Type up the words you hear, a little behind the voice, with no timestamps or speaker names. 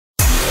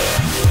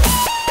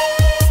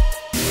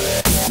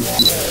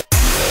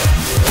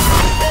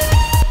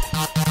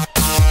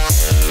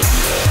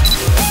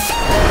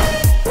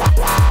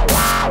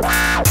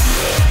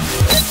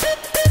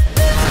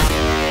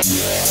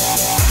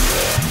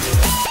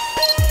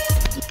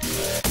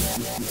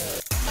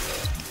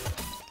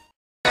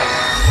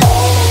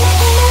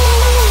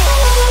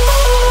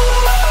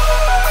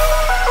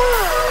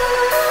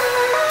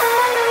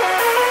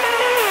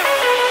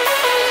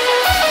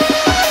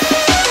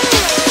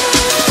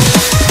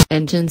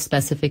Engine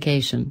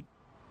specification.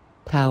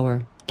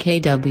 Power,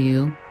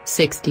 kW,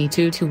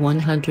 62 to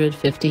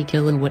 150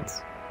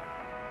 kilowatts.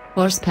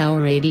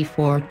 Horsepower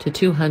 84 to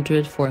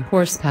 204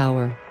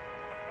 horsepower.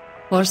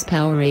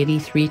 Horsepower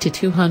 83 to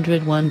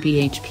 201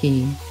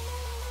 bhp.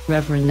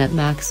 Rev net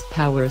max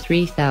power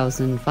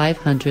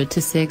 3,500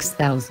 to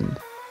 6,000.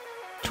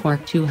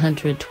 Torque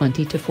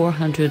 220 to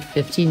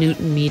 450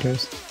 Newton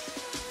meters.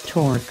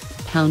 Torque,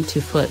 pound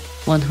to foot,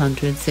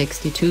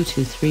 162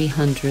 to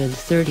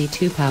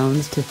 332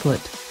 pounds to foot.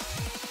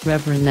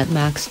 Rev net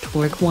max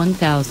torque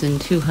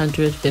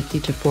 1,250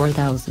 to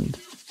 4,000.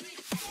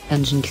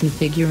 Engine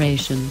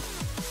configuration.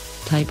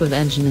 Type of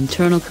engine: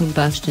 internal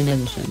combustion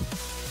engine.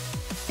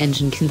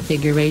 Engine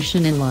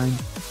configuration inline.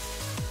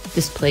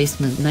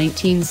 Displacement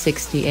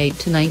 1968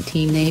 to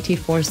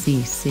 1984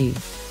 cc.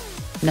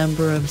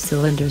 Number of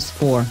cylinders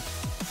 4.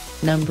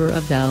 Number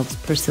of valves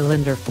per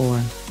cylinder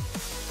 4.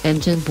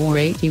 Engine bore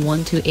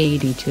 81 to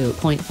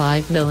 82.5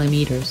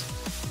 mm.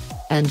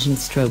 Engine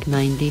stroke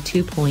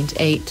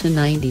 92.8 to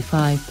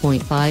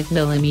 95.5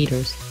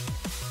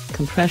 mm.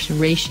 Compression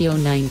ratio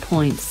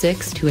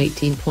 9.6 to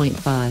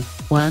 18.5.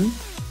 1.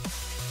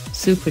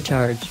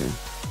 Supercharger.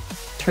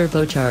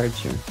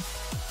 Turbocharger.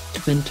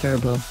 Twin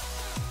turbo.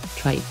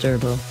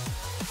 Tri-turbo.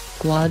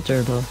 Quad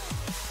turbo.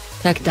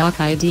 Tech Doc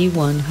ID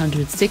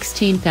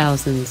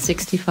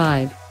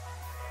 116065.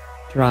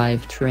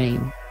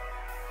 Drivetrain.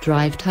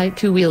 Drive type: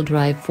 2-wheel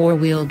drive,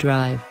 4-wheel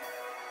drive.